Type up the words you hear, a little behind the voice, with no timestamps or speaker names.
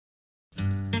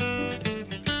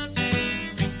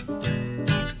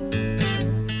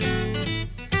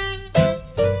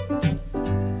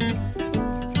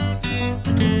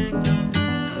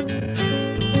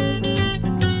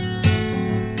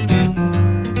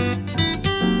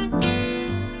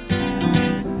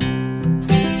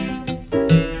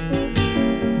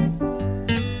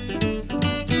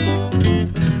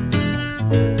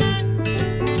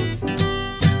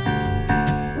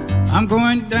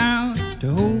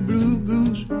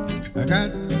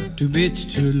two bits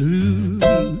to lose.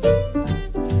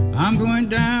 I'm going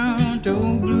down to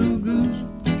old Blue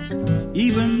Goose,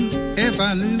 even if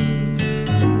I lose.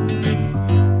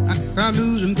 If I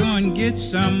lose, I'm going to get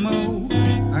some more.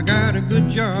 I got a good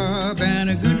job and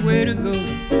a good way to go.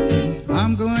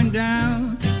 I'm going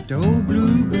down to old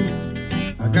Blue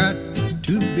Goose. I got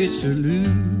two bits to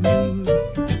lose.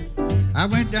 I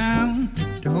went down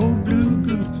to old Blue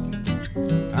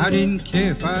Goose. I didn't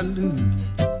care if I lose.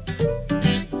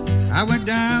 I went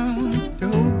down to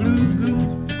old Blue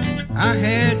Goose. I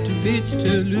had two bits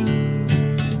to lose.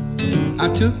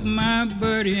 I took my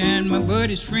buddy and my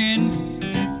buddy's friend,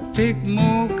 picked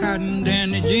more cotton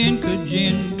than the gin could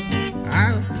gin.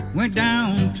 I went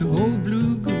down to old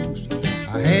Blue Goose.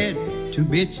 I had two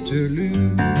bits to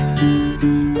lose.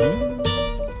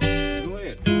 Go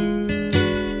ahead.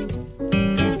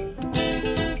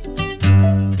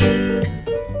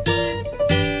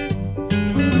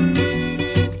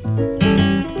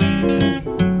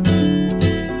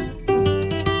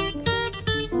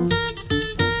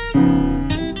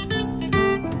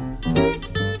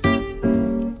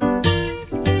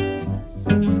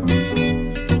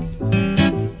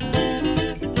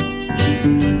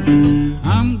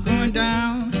 I'm going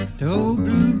down to old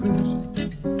Blue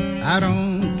Goose. I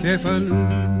don't care if I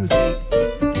lose.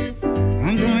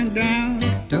 I'm going down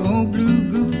to old Blue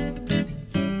Goose,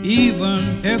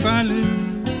 even if I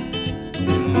lose.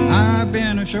 I've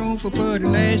been a chauffeur for the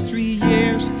last 3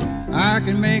 years. I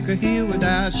can make a hill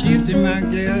without shifting my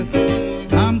gear.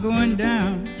 I'm going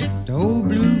down to old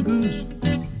Blue Goose.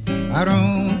 I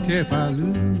don't care if I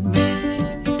lose.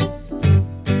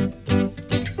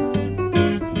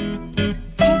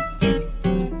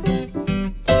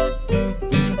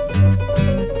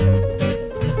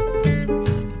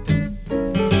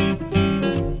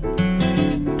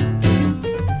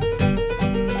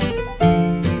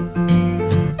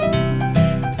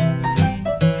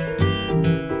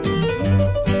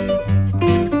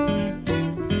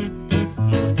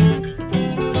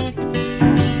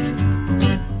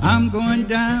 I'm going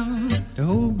down to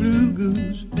old Blue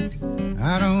Goose.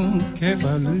 I don't care if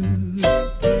I lose.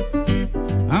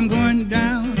 I'm going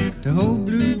down to old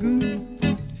Blue Goose.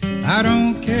 I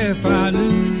don't care if I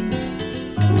lose.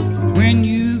 When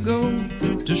you go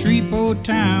to Shreveport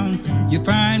town, you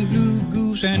find Blue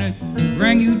Goose and it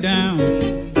bring you down.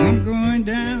 I'm going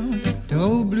down to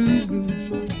old Blue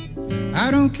Goose.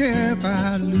 I don't care if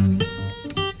I lose.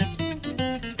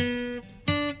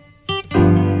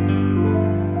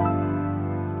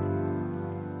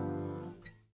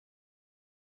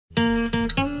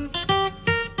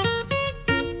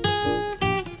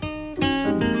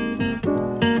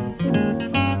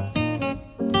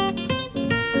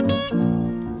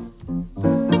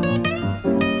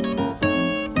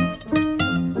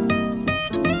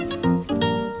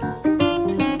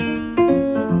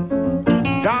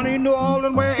 Down in New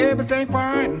Orleans where everything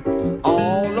fine,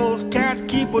 all those cats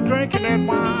keep a drinking that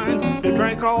wine. They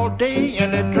drink all day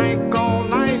and they drink all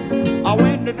night.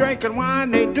 When they drinking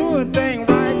wine, they doing things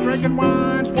right. Drinking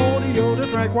wine, Spo-de-oh-de,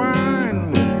 drink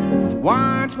wine.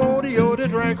 Wine, Spo-de-oh-de,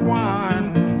 drink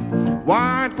wine.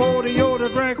 Wine, Spo-de-oh-de,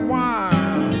 drink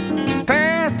wine.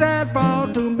 Pass that ball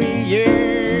to me,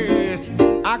 yes.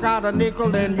 I got a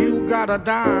nickel and you got a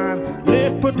dime.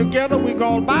 Let's put together, we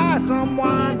gonna buy some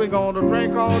wine. We gonna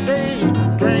drink all day,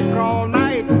 drink all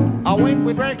night. When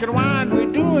we drinking wine, we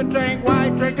doing drink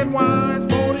right. Drinking wine,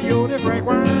 Spo-de-oh-de, drink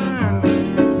wine.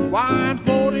 Wine,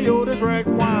 Spo-de-oh-de, drink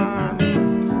wine.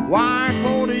 Wine,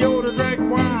 Spo-de-oh-de, drink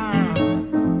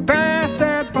wine. Pass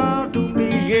that ball to me,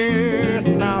 yes.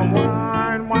 Now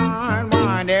wine, wine,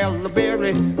 wine,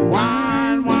 elderberry.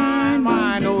 Wine, wine,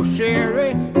 wine, oh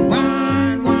sherry.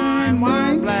 Wine, wine,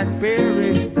 wine,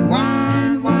 blackberry.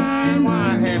 Wine, wine,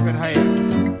 wine, half and half.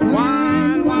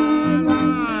 Wine, wine,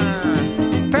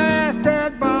 wine. Pass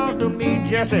that ball to me,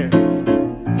 Jesse.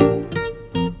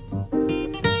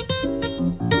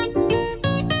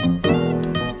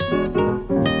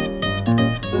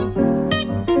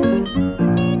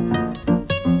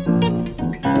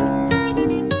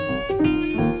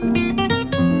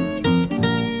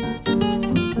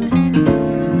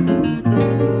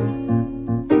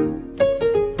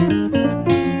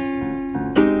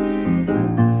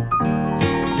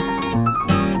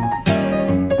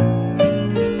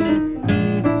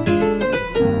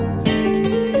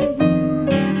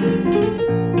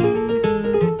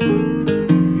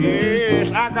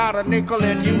 A nickel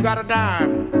and you got a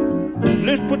dime.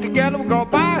 Let's put together, we're gonna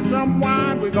buy some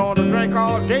wine. We're gonna drink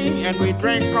all day and we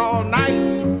drink all night.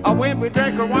 When we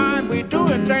drink a wine, we do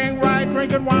it thing right.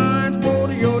 Drinking wine,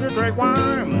 Spo-de-oh-de, drink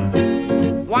wine.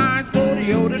 Wine,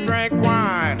 Spo-de-oh-de, drink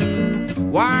wine.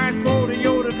 Wine,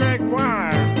 Spo-de-oh-de, drink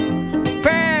wine.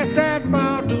 Pass that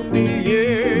bottle to me,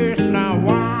 yes. Now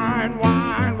wine,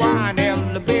 wine, wine,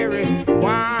 elderberry.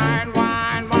 Wine,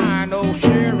 wine, wine, oh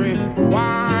sherry.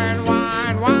 Wine,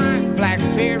 wine, wine,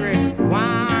 blackberry.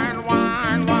 Wine,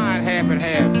 wine, wine, half and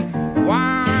half.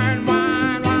 Wine,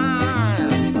 wine, wine.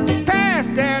 Pass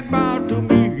that bottle to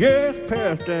me, yes.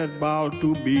 Pass that bottle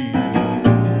to me.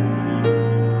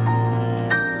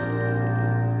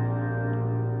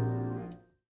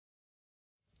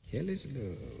 Careless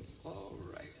love. All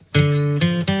right.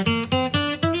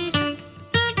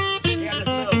 Careless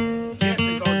love. Yes,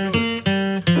 we gonna do it.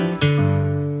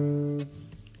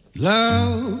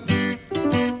 Love,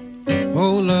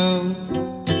 oh love,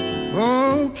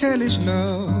 oh careless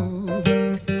love.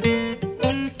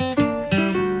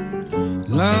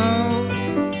 Love,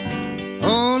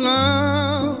 oh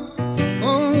love,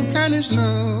 oh careless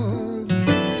love.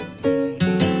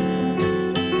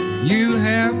 You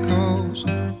have caused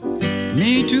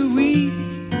me to weep,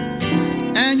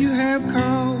 and you have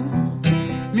called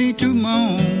me to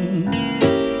moan,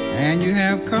 and you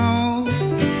have called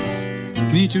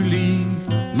me to leave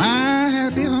my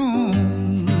happy home.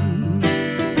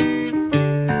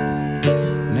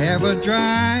 Never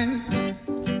drive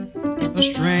a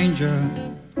stranger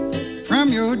from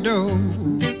your door.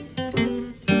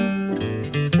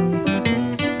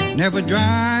 Never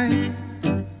drive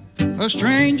a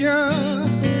stranger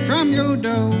from your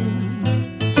door.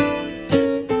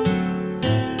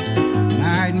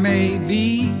 Night may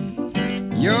be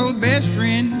your best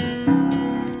friend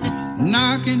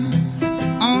knocking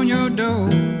on your door.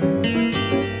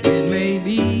 It may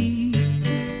be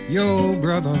your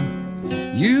brother,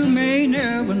 you may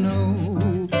never know.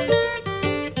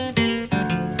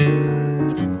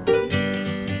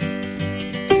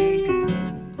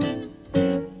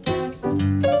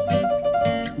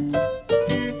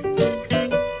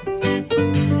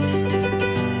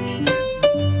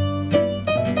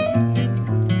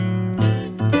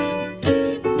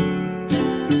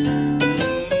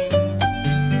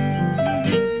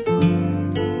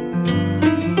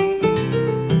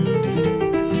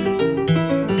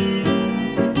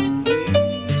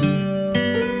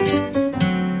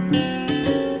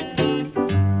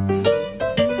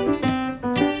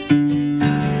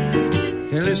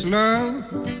 Love,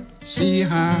 see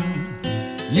how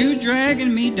you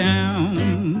dragging me down.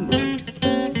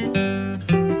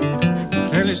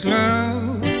 Careless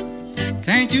love,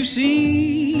 can't you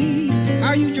see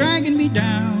how you dragging me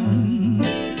down?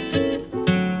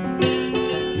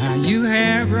 Now you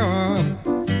have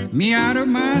robbed me out of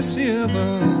my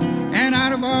silver and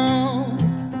out of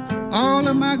all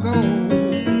of my gold.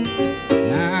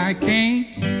 Now I can't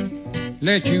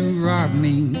let you rob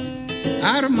me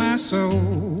out of my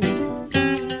soul.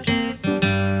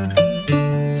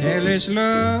 Careless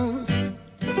love,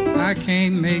 I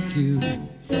can't make you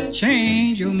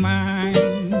change your mind.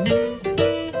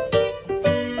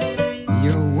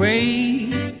 Your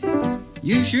ways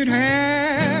you should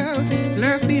have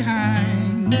left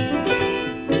behind.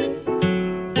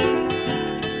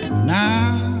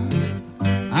 Now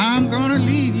I'm gonna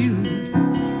leave you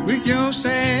with your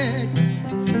sad,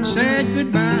 sad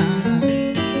goodbye,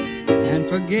 and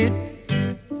forget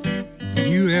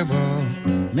you ever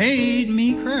made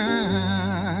me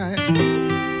cry.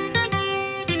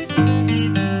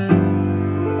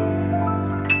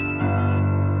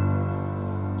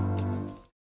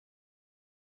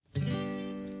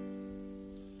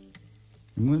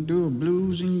 I'm gonna do a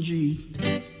blues in G.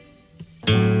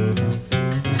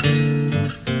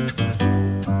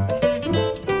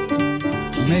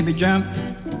 Maybe jump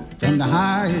from the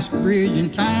highest bridge in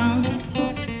town.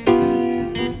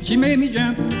 She made me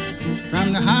jump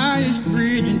from the highest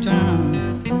bridge in town.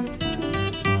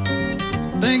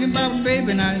 Thinking about a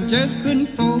baby and I just couldn't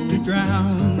afford to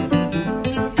drown.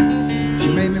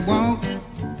 She made me walk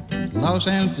Los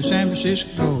Angeles to San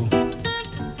Francisco.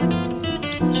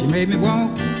 She made me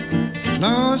walk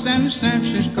Los Angeles to San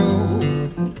Francisco.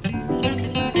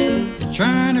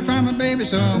 Trying to find my baby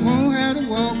so I won't have to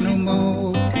walk no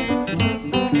more.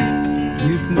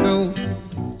 You can go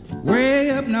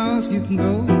way up north, you can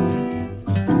go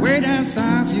way down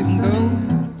south, you can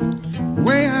go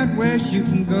way out west, you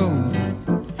can go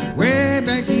way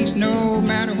back east. No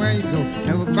matter where you go,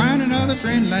 never find another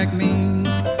friend like me.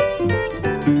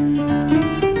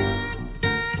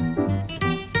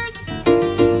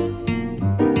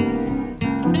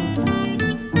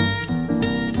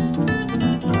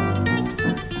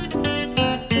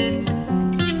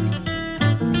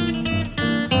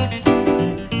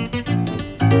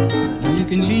 Now you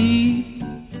can leave,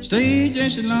 stay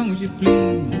just as long as you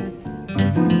please.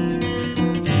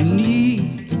 You need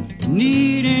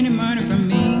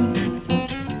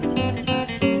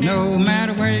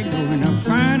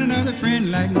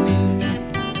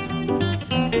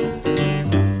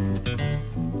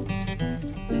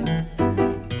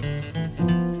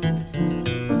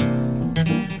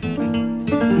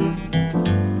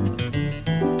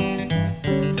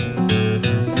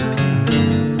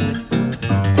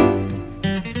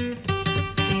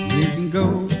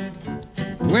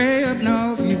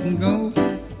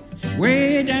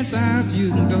south you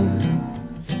can go,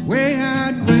 way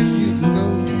out west you can go,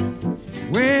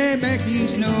 way back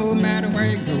east, no matter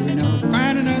where you go, you know,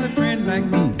 find another friend like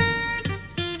me.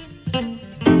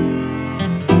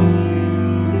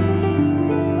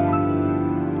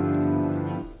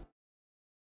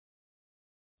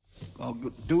 I'll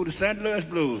do the St. Louis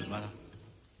blues, man.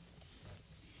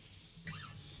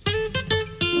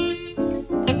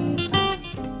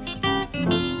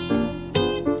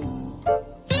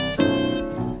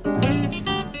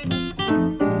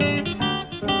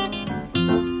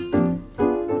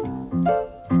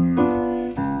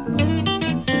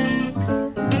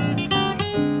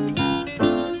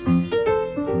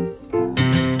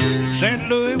 St.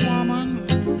 Louis woman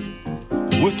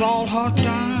with all her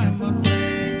diamond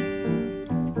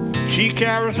ring, she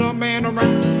carries her man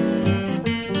around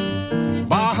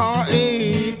by her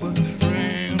apron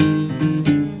string.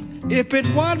 If it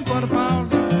wasn't but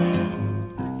about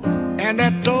love and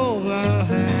that dove I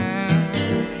have,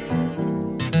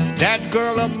 that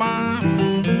girl of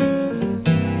mine,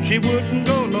 she wouldn't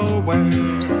go nowhere,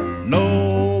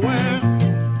 nowhere.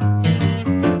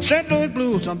 St. Louis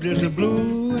blues, I'm just as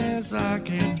blue as I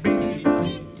can be.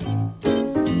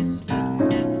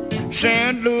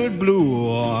 St. Louis blue,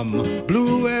 I'm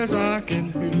blue as I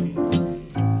can be.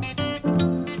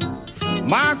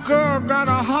 My girl got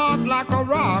a heart like a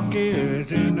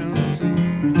rocket in the sea.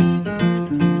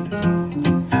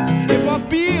 If I'm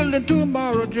feeling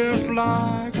tomorrow just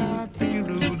like I feel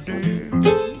today,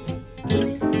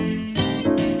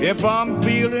 if I'm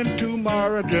feeling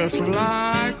tomorrow just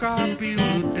like I feel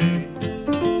today,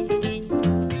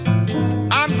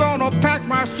 I'm gonna pack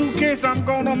my suitcase, I'm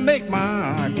gonna make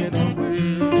my getaway.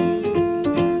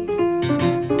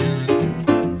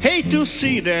 Hate to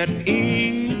see that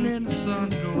evening sun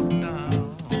go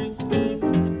down.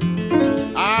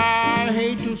 I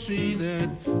hate to see that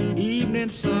evening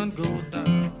sun go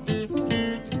down.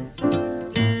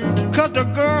 'Cause the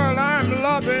girl I'm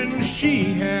loving,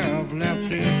 she have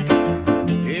left it.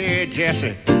 Hey,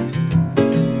 Jesse.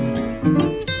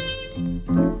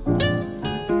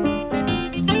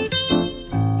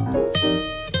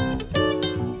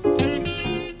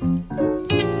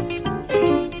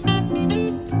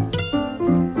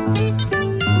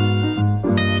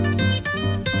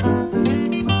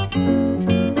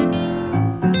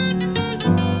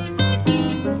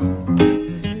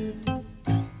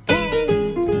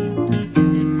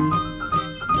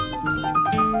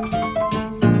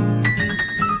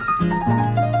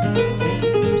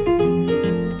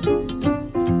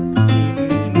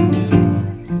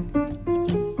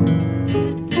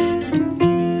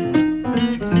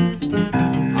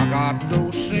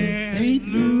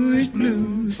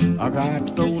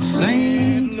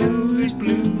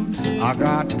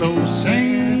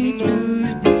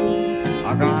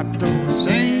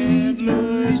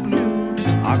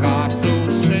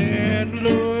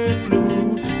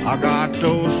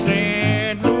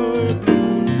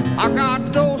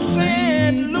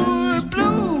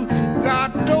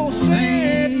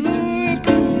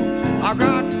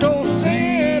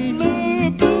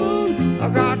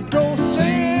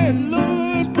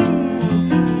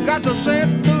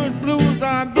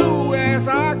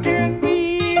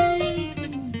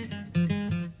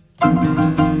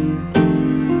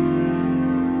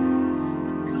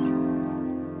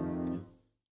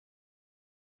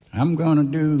 I'm gonna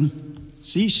do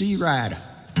C.C. Ryder.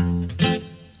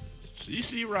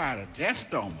 C.C. Ryder, Jess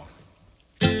Stomer.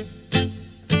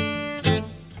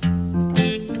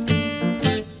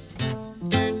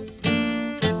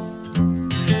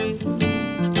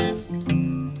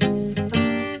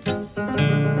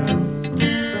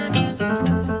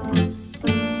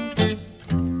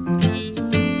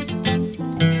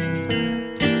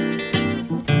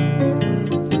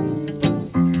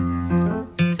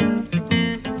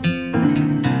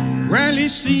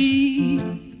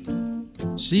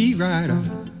 C. Ryder,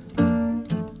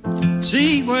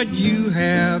 see what you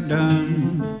have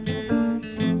done.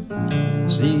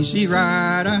 C.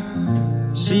 Ryder,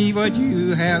 see what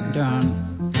you have done.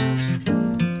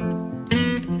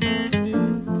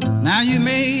 Now you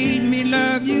made me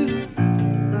love you,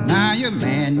 now your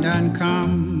man done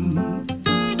come.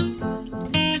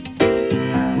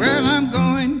 Well, I'm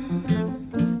going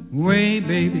way,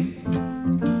 baby,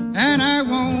 and I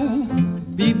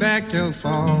won't be back till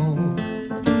fall.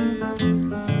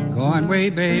 Going way,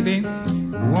 baby,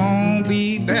 won't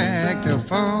be back till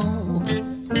fall.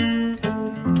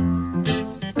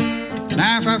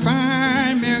 Now if I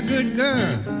find me a good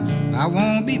girl, I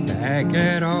won't be back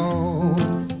at all.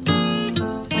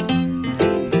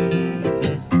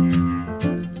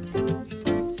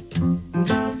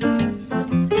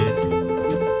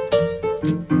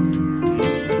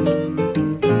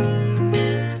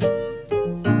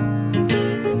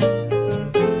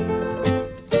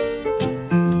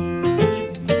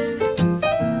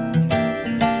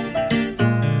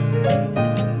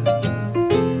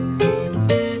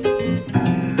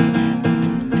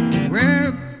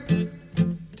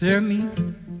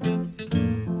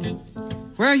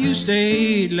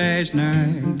 stayed last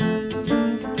night?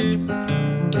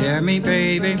 Tell me,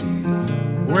 baby,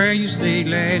 where you stayed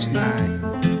last night.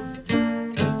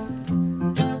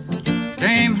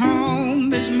 Came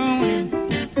home this morning,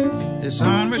 the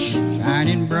sun was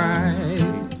shining bright.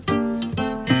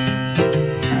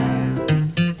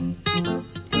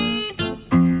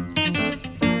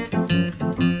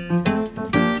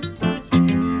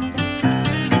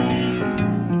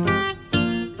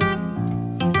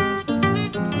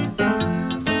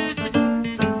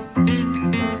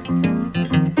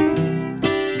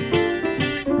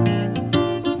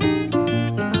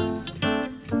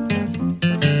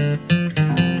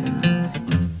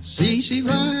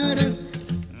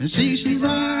 CC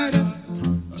Rider,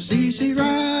 CC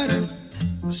Rider,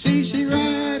 CC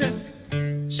Rider,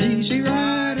 CC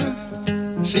Rider,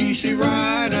 CC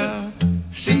Rider,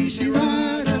 CC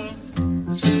Rider,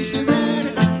 CC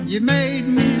Rider. You made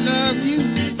me love you,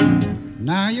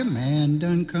 now your man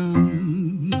done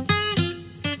come.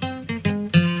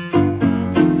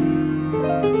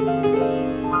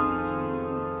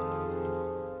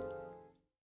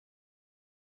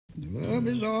 Love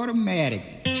is automatic.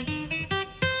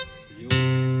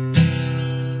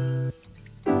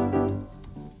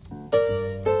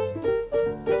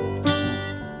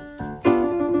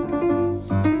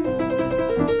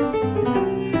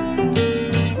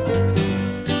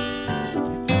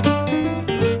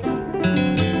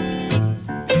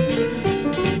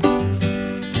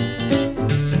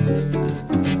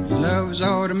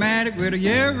 With a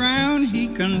year-round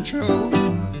heat control.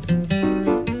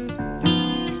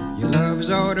 Your love is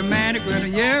automatic with a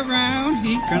year-round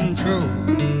heat control.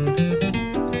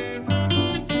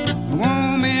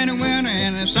 Warm in the winter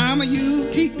and in the summer you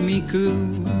keep me cool.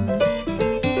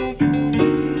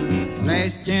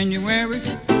 Last January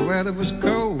the weather was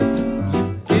cold.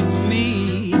 You kissed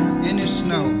me in the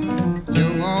snow.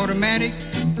 Your automatic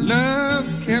love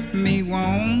kept me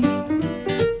warm.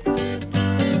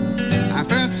 I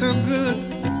felt so good,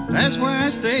 that's why I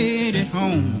stayed at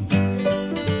home.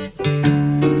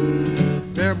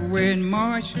 February and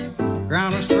March,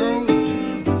 ground was froze,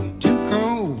 too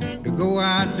cold to go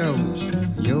outdoors.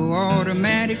 Your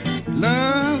automatic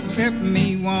love kept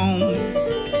me warm.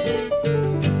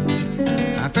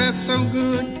 I felt so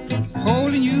good,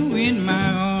 holding you in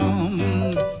my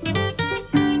arms.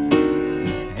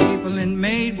 April and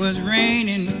May was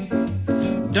raining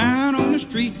down on the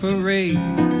street parade.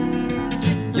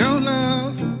 Your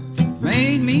love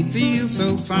made me feel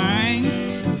so fine.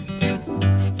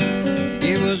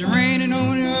 It was raining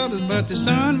on the others, but the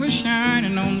sun was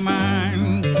shining on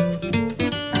mine.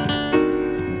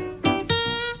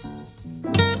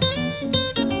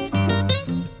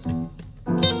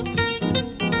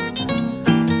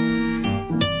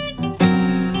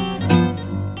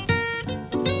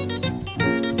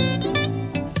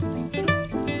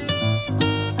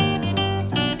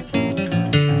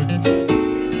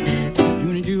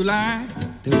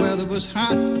 The weather was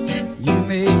hot, you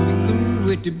made me cool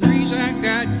with the breeze I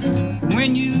got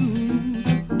when you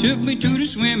took me to the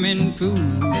swimming pool.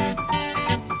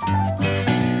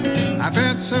 I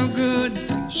felt so good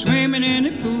swimming in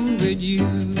the pool with you.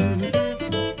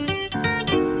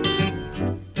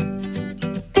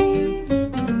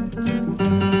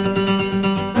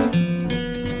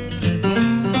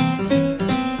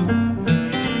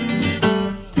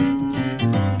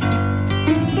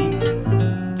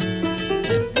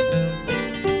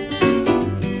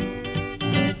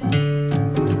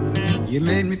 You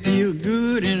made me feel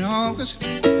good in August,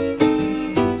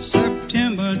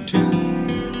 September too.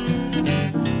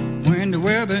 When the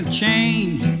weather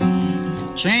changed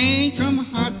from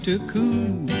hot to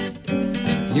cool.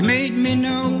 You made me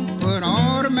know what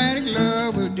automatic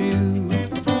love would do.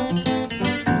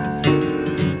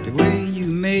 The way you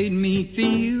made me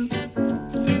feel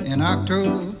in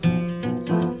October,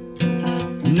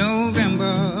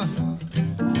 November,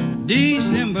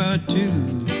 December too.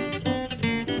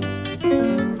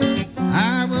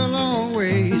 I will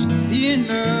always be in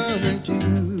love with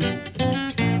you.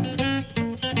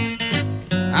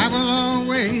 I will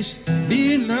always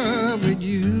be in love with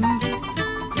you.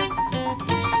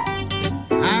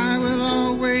 I will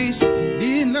always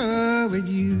be in love with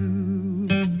you.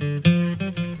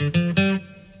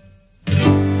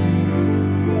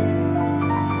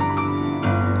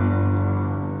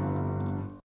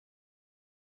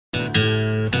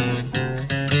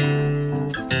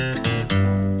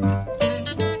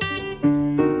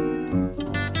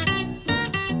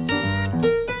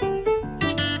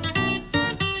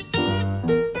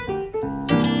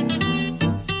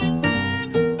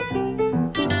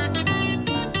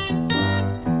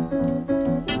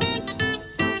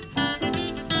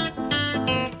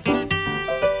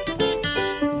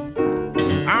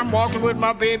 with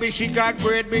my baby, she got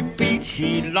great big feet.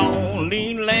 She long,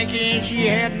 lean, lanky, and she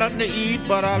had nothing to eat.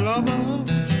 But I love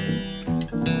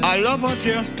her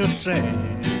just the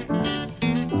same.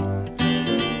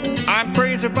 I'm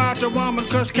crazy about the woman,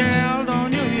 cause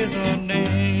Caldonia is her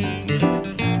name.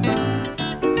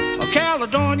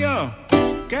 Caldonia,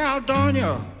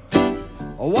 Caldonia,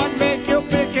 what make your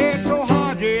big head so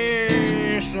hard?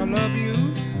 Yes, I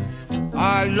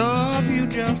love you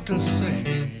just the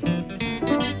same.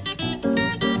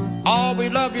 Oh, we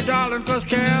love you, darling, cause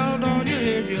Caldonia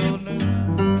is your name.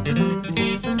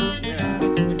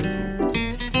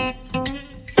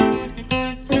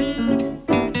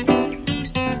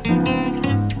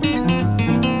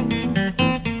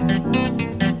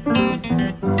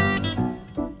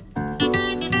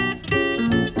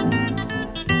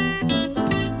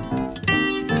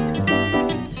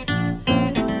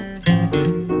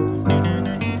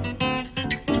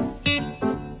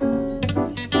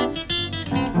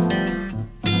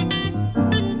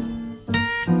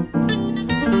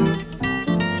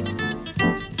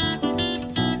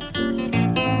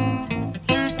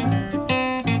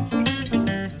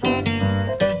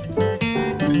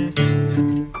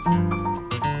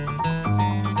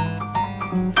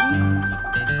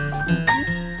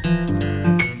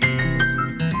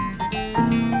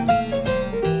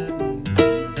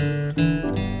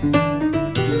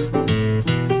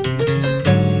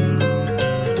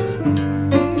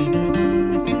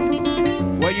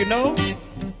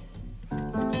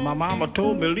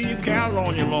 Told me leave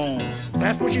Caldonia alone.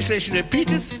 That's what she said. She said,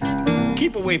 Peaches,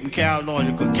 keep away from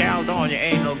Caldonia, because Caldonia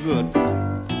ain't no good.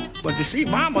 But you see,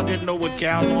 Mama didn't know what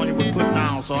Caldonia was putting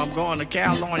down, so I'm going to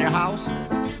Caldonia house.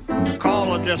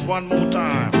 Call her just one more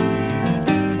time.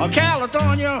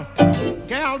 Caldonia,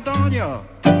 Caldonia,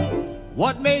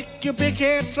 what make your big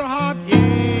head so hot?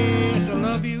 Yes, I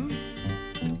love you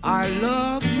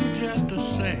just the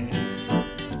same.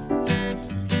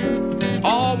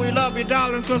 Oh, we love you,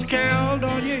 darling, cause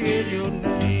Caldonia is your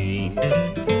name.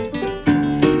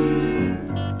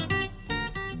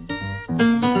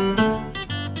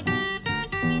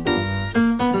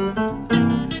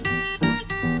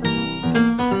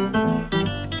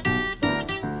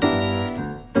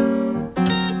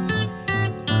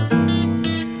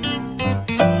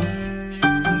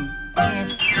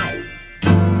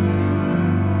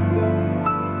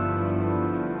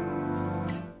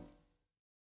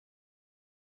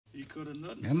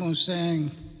 I'm gonna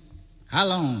sing How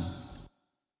Long?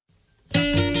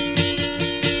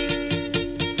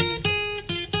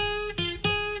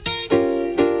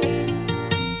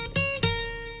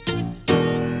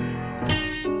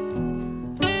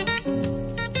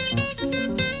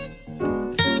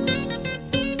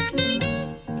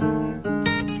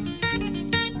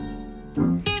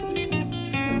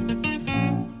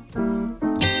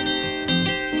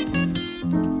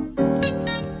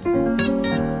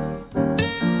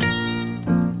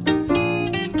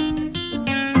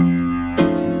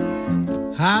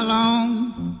 How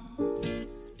long,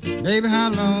 baby, how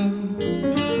long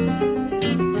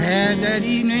has that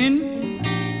evening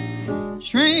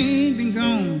train been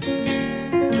gone?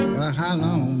 Well, how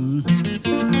long,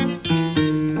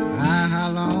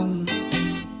 how long,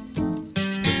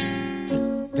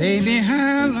 baby,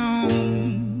 how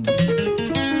long?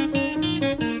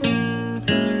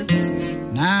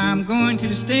 Now I'm going to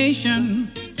the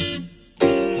station,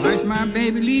 watch my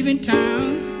baby leaving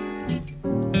town.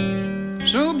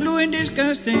 So blue and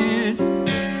disgusted,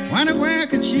 wonder where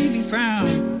could she be found?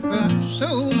 For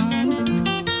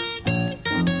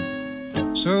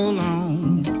so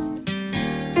long,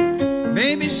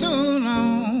 baby, so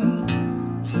long.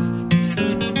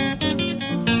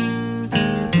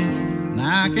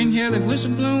 Now I can hear the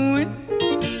whistle blowing,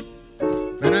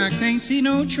 but I can't see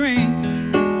no train.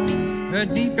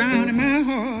 But deep down in my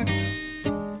heart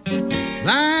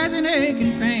lies an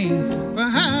aching pain. For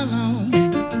how long?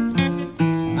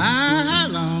 How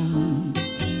long,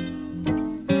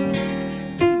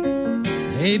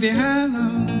 baby, how long?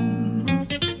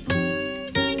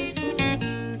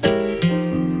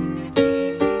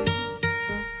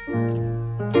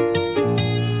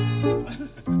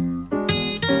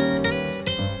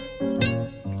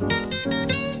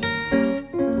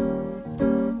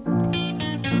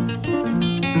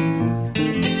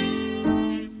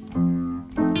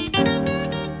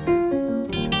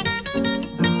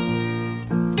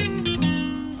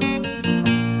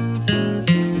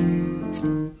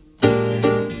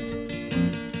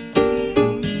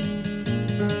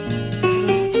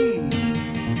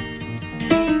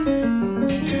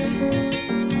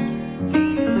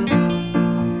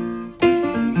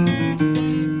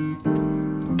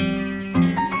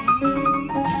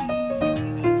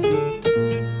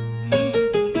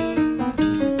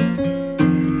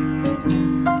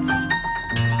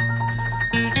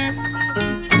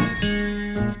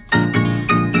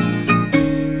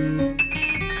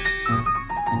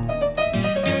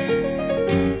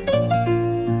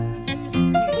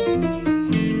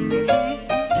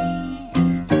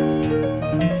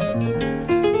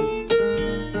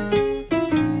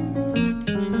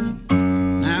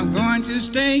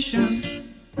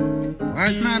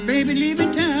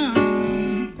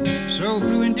 so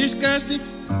blue and disgusted.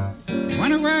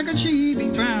 Wonder where could she be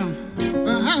found?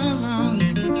 For how long?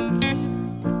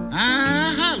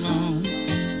 Ah, how long?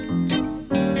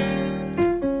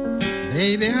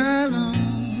 Baby, how long?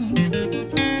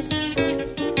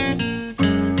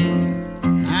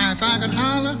 If I could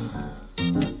holler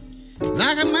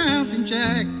like a mountain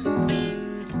jack,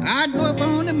 I'd go up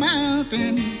on the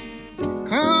mountain,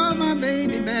 call my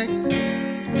baby back.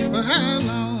 For how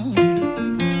long?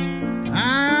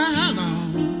 Ah, how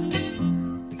long?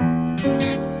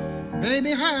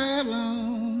 Baby, how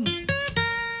long?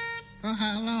 For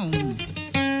how long?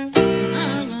 For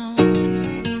how long?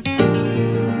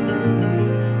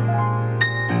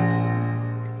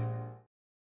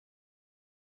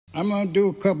 I'm gonna do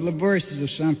a couple of verses of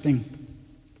something.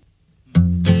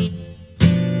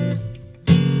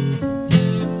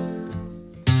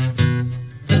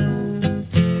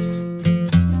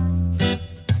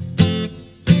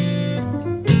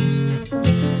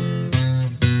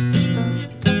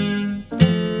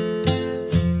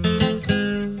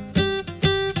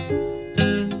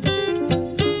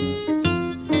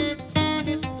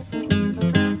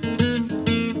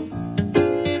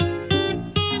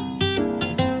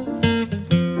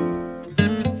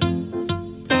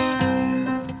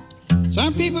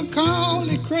 Some people call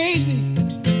it crazy,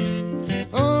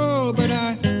 oh, but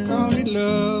I call it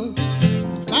love.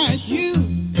 Ah, it's you,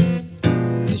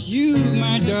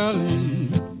 my darling,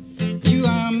 you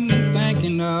I'm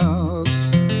thinking of.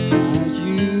 Ah, it's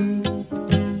you,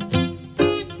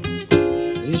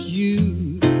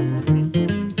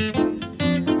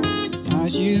 ah,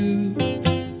 it's you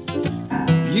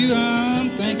I'm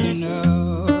thinking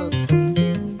of.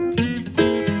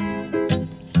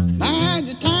 Now's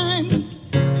the time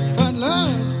for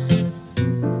love,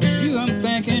 you I'm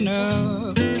thinking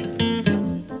of.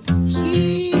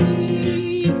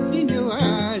 See in your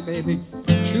eyes, baby,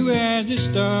 true as the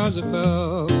stars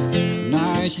above.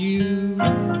 Now it's you, now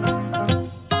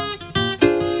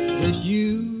it's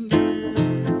you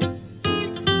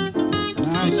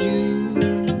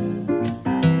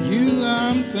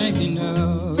I'm thinking of.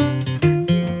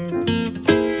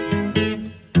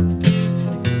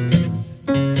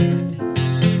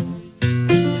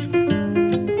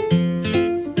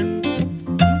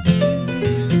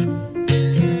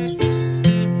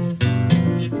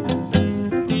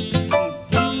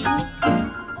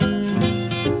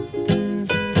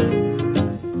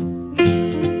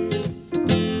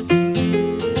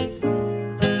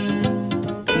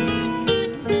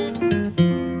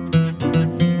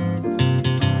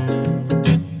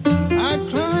 I'd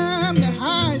climb the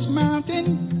highest mountain,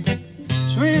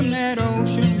 swim that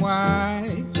ocean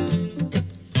wide,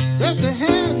 just to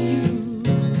have you,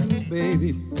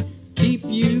 baby, keep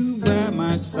you by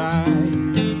my side.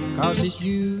 'Cause it's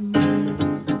you,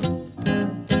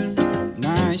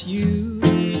 now it's you,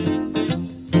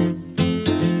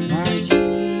 now it's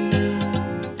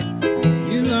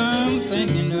you I'm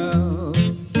thinking of.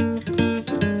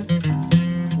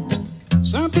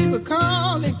 Some people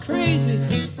call it crazy,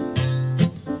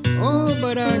 oh,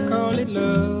 but I call it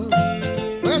love.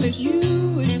 Well, it's you,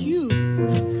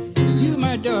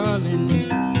 my darling,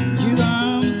 you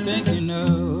I'm thinking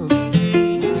of.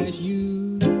 Now it's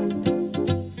you,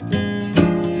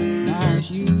 now it's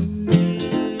you,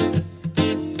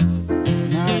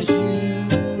 now it's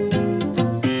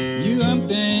you I'm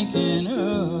thinking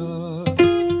of.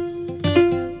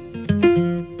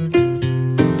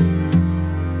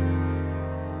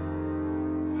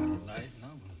 That's a nice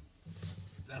number.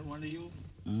 Is that one of you?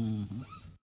 Mm-hmm.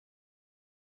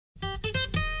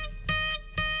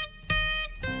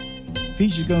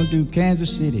 Peach's gonna do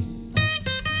Kansas City.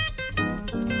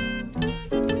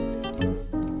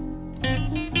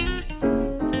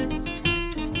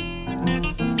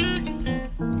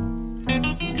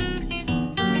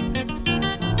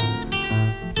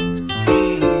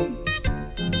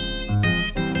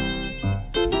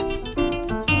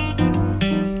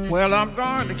 Well, I'm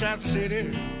going to Kansas City.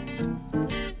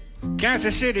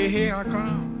 Kansas City, here I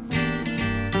come.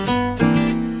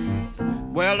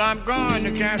 Well, I'm going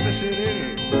to Kansas City.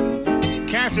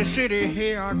 Kansas City,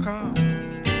 here I come.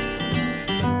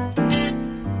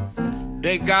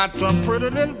 They got some pretty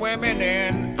little women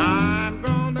and I'm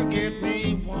gonna get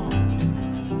me one.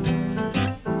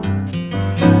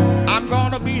 I'm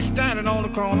gonna be standing on the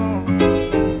corner,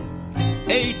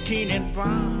 18 and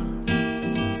Vine.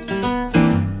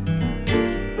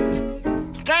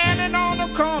 Standing on the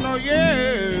corner,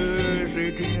 yes,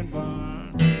 18 and Vine.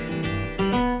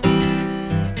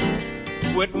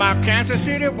 With my Kansas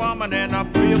City woman and a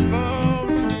big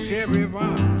cherry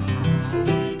wine.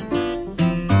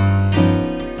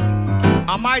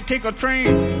 I might take a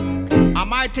train I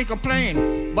might take a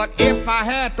plane, but if I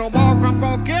had to walk, I'm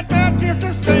gonna get there just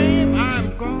the same.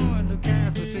 I'm going to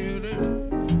Kansas City.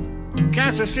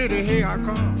 Kansas City, here I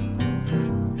come.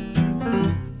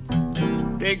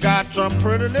 They got some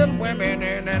pretty little women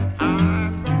in it.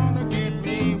 I'm gonna get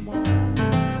me one.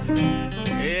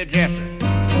 Hey, Jesse.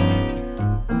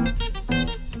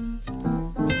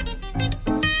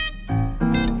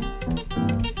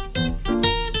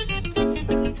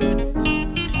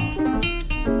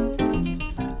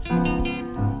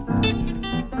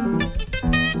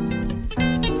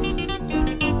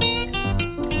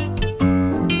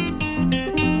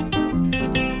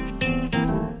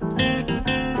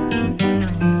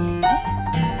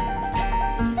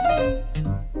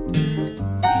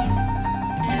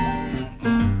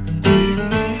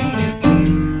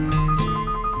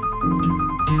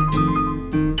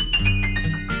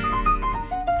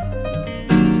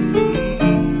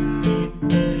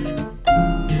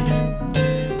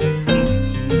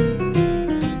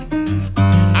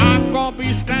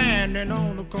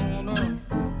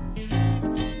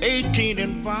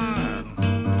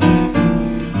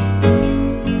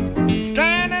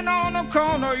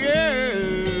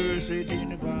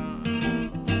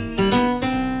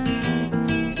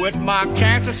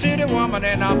 Kansas City woman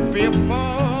and a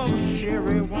beautiful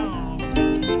sherry woman.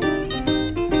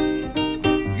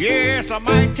 Yes, I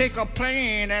might take a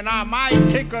plane and I might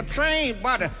take a train,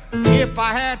 but if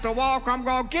I had to walk, I'm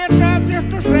gonna get there just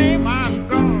the same. I'm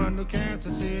going to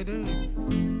Kansas City.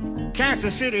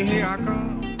 Kansas City, here I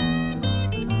come.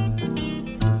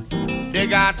 They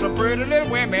got some pretty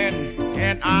little women,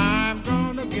 and I'm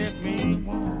gonna get me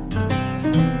one.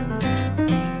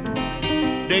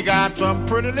 They got some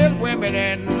pretty little women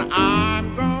and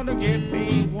I'm gonna get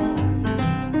me one.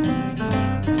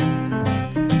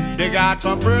 They got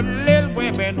some pretty little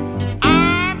women,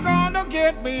 I'm gonna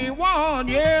get me one.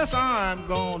 Yes, I'm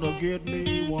gonna get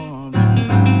me one.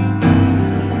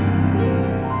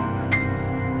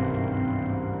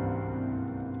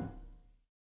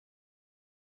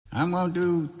 I'm gonna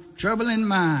do Trouble in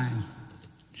Mind.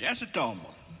 Just a tumble.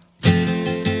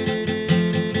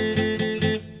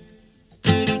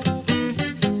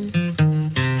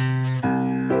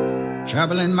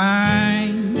 Trouble in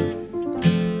mind,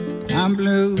 I'm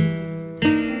blue,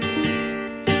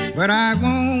 but I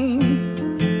won't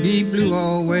be blue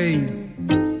always,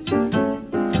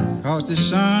 'cause the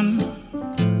sun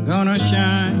gonna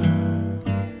shine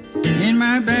in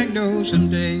my back door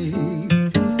someday.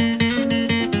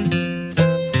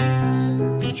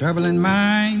 Trouble in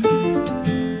mind,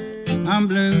 I'm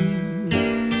blue,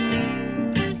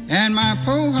 and my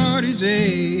poor heart is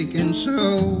aching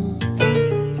so.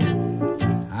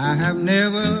 I have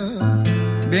never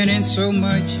been in so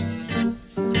much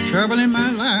trouble in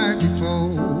my life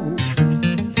before.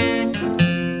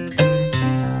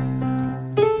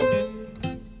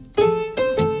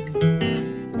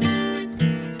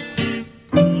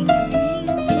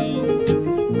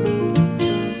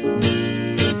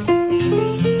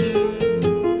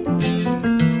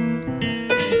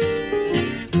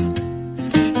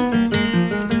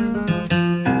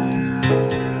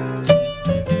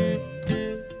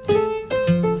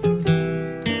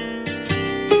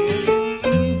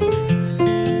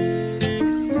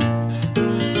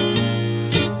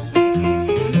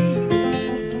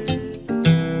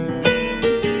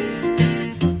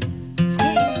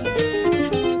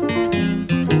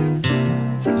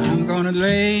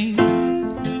 Lay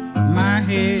my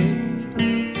head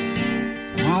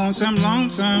on some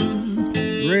lonesome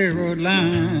railroad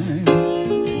line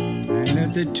and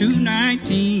let the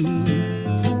 219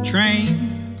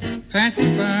 train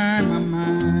pacify my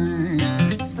mind.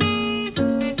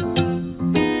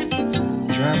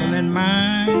 Trouble in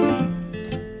mind,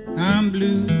 I'm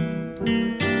blue,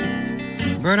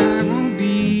 but I won't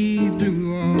be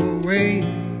blue always,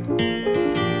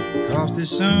 'cause the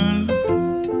sun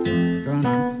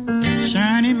gonna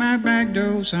shine in my back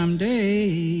door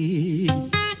someday.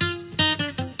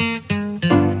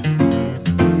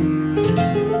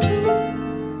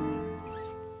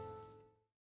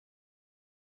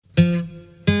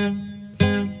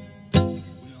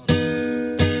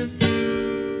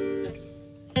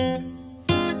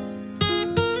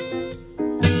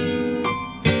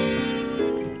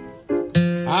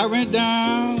 I went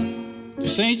down to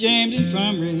St. James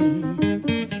Infirmary,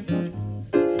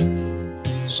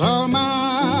 saw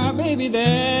my baby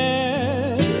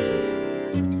there,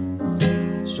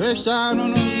 stretched out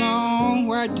on a long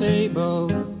white table,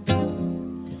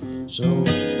 so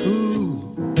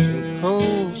cool, so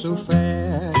cold, so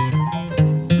fair.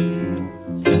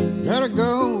 Let her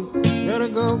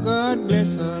go, God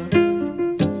bless her.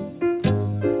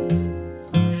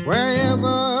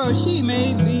 wherever she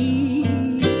may be.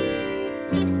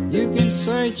 You can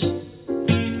search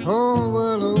the whole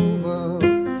world over,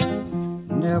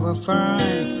 never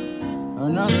find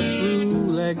another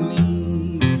fool like me.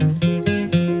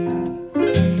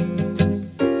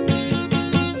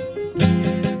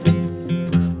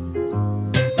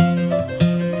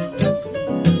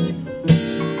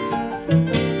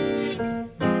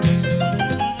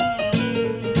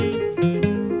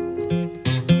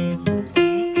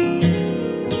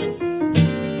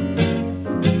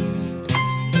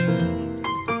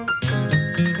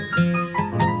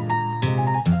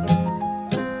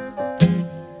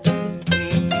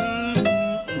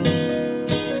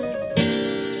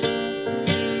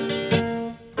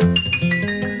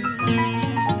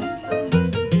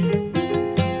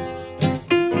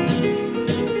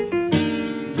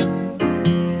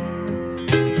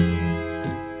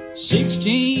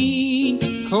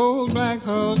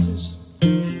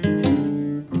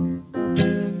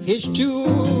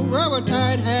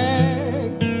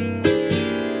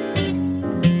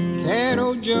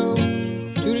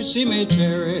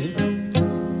 Cemetery,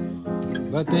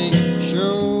 but they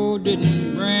sure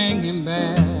didn't bring him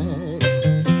back.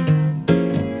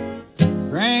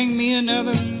 Bring me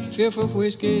another fifth of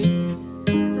whiskey,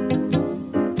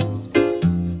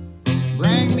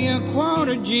 bring me a quart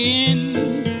of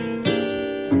gin.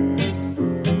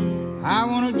 I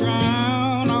want to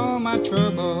drown all my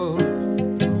trouble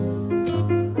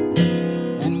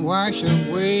and wash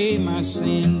away my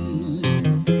sin.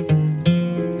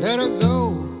 Let her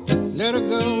go. Let her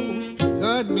go,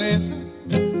 God bless her,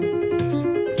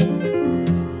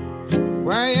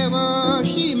 wherever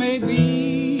she may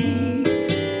be.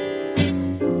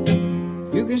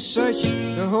 You can search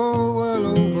the whole world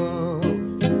over,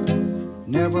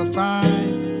 never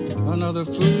find another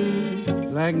fool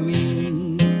like me.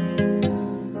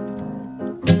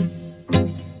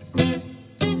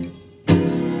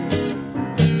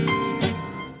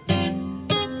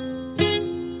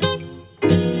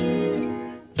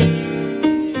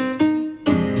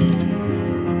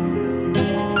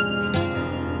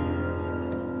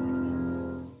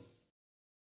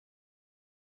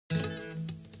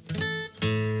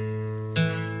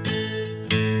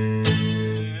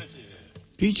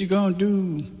 Peetie gonna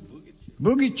do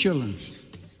Boogie Chillun.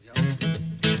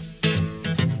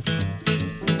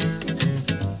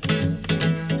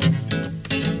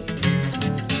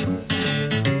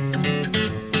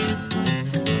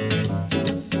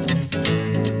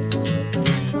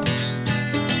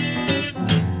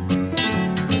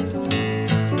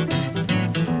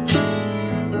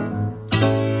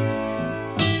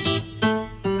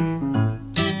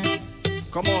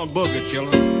 Come on, Boogie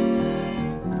Chillun.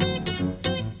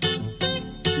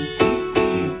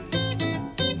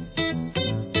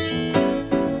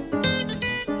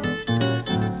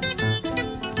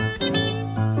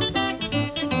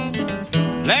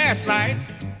 Last night,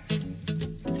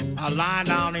 I lying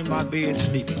down in my bed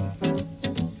sleeping.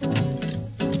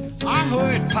 I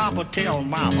heard Papa tell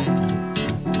Mama,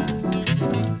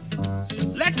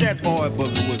 let that boy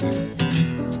boogie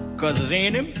woogie, 'cause it's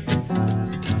in him,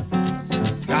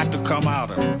 got to come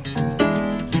out of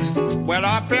him. Well,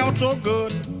 I felt so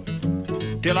good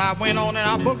till I went on and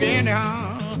I boogie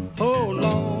anyhow. Oh,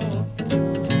 Lord.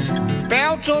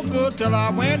 Felt so good till I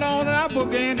went on and I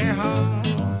boogie anyhow.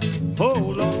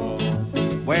 Oh, Lord.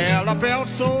 Well, I felt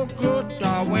so good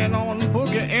I went on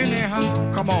boogie anyhow.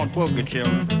 Come on, boogie,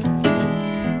 children.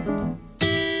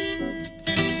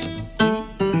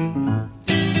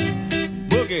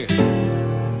 Boogie.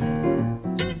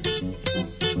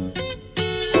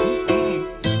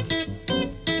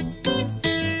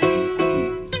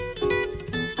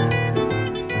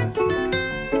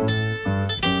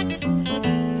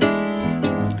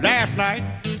 Last night,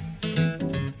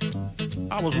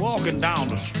 I was walking down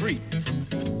the street.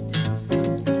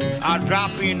 I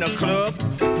dropped in a club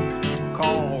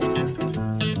called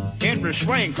Henry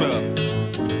Swing Club.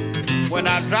 When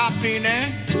I dropped in there,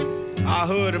 I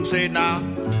heard him say, now,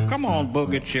 come on,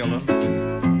 Boogie Chillun.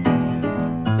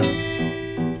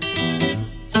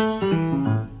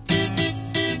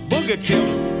 Boogie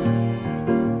Chillun.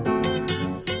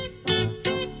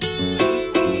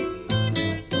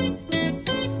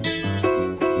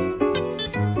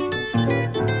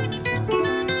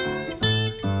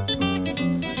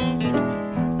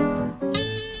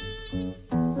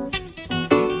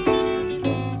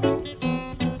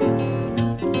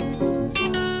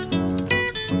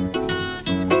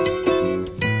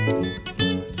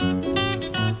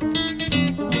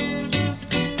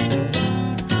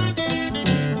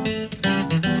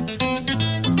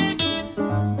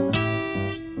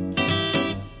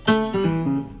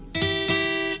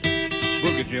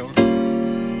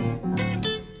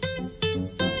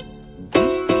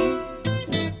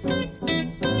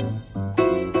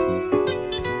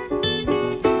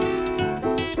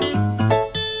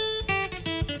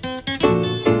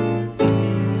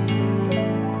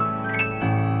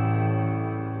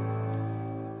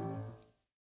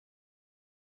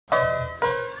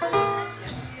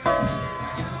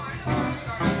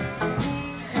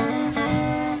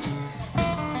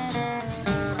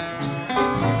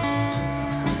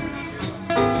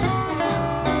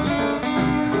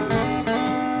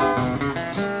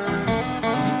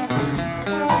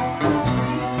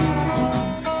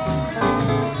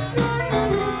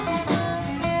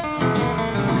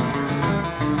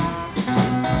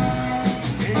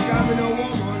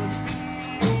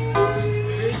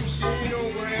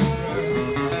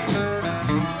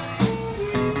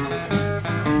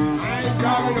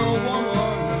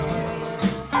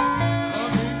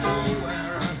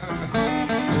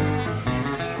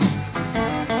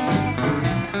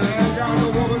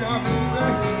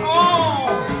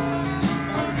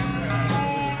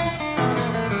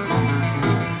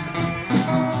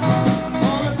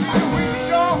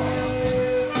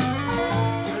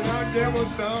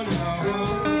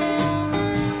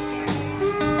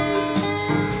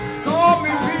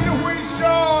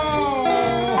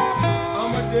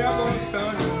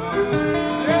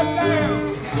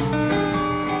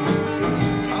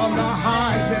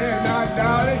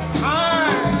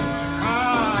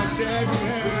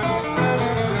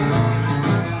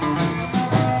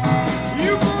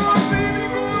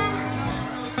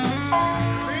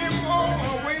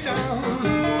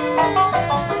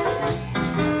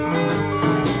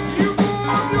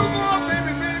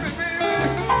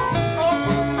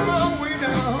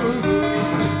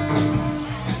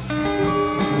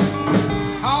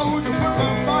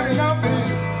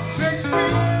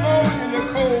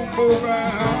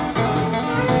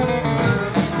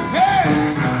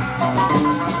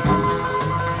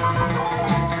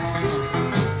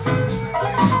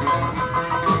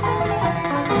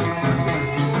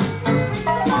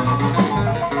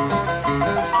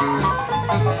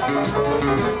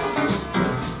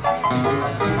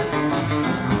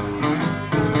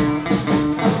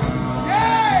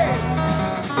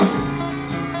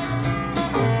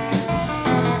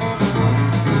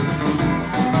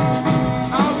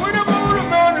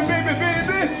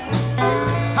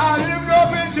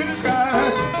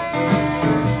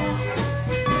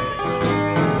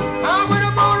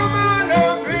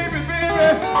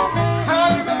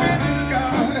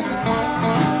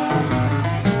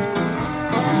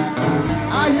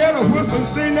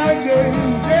 sing that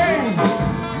James, James,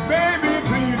 baby,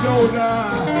 please don't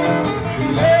die.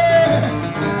 Yeah.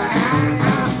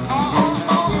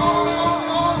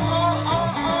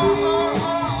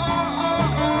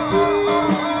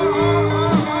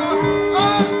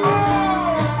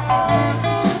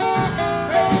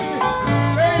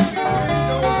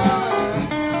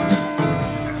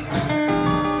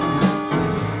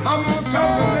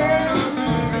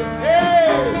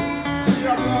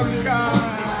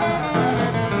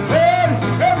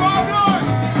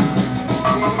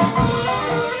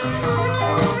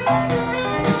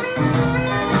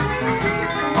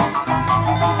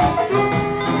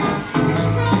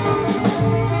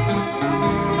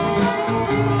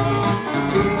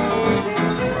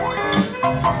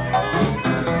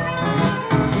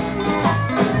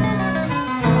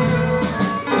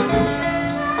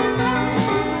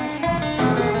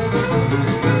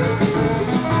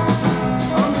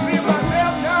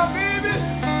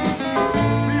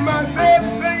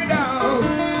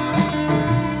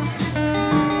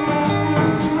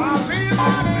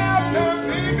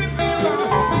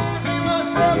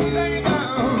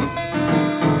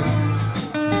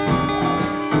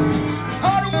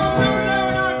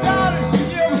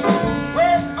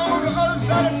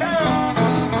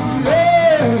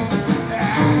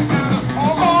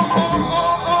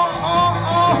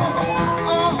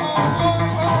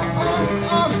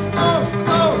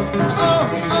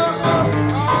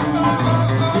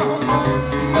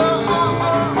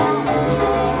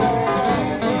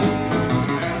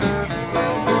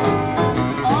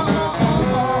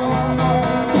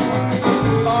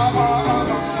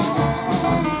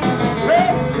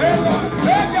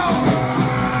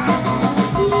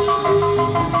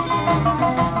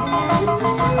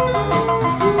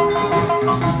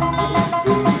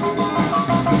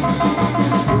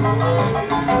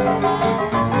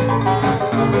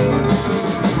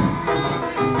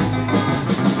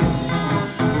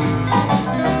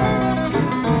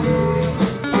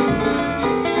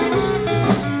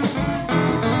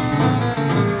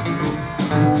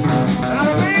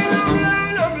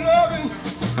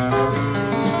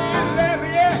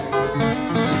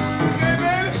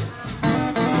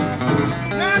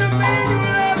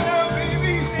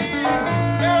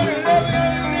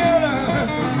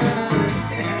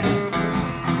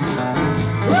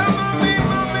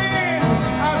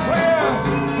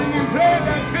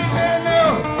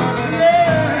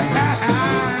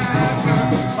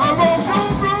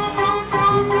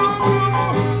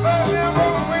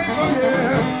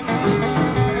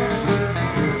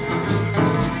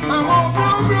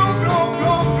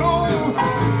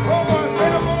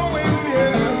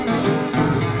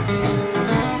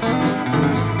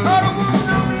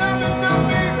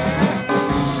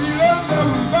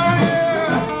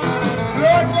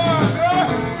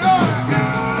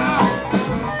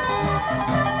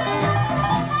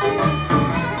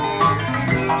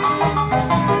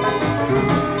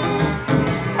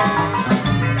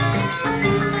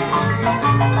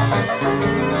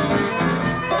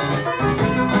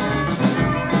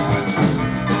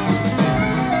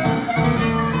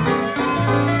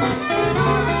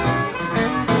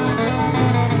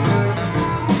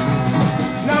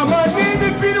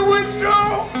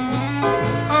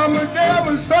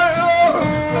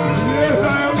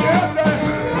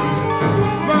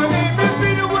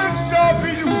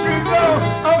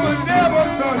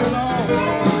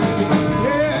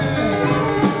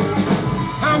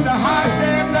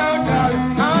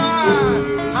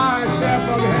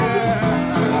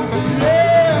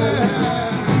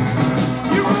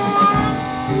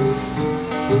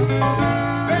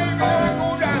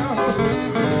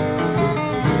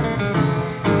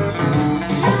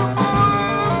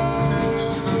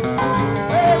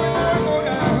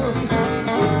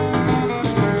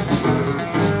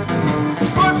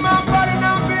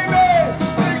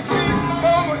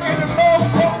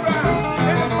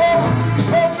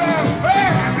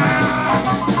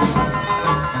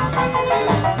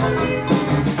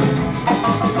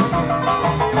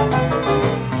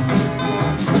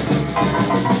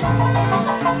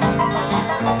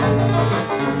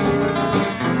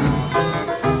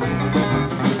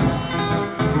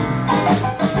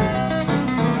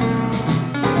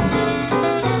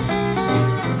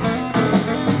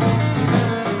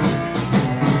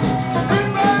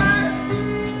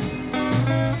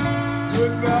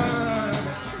 Goodbye.